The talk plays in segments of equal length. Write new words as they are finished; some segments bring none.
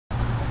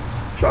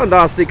Sean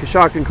Dostie,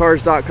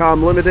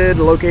 CoshoctonCars.com Limited,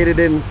 located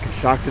in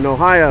Coshocton,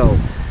 Ohio.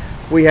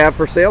 We have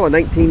for sale a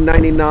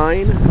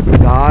 1999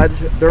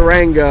 Dodge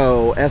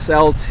Durango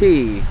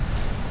SLT.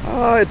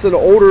 It's an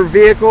older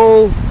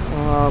vehicle,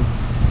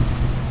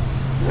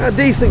 a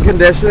decent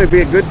condition. It'd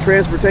be a good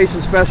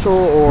transportation special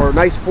or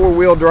nice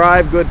four-wheel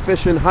drive, good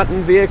fishing,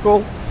 hunting vehicle.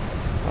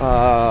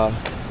 You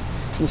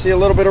can see a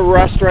little bit of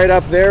rust right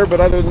up there,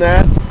 but other than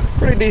that,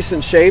 pretty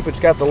decent shape.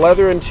 It's got the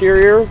leather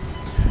interior.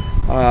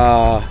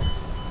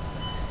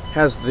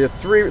 Has the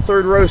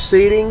third row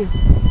seating.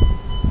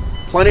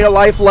 Plenty of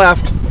life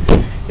left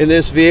in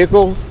this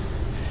vehicle.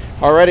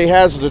 Already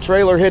has the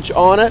trailer hitch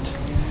on it.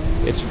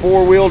 It's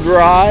four-wheel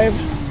drive.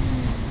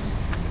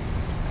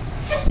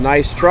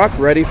 Nice truck,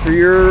 ready for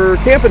your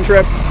camping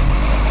trip.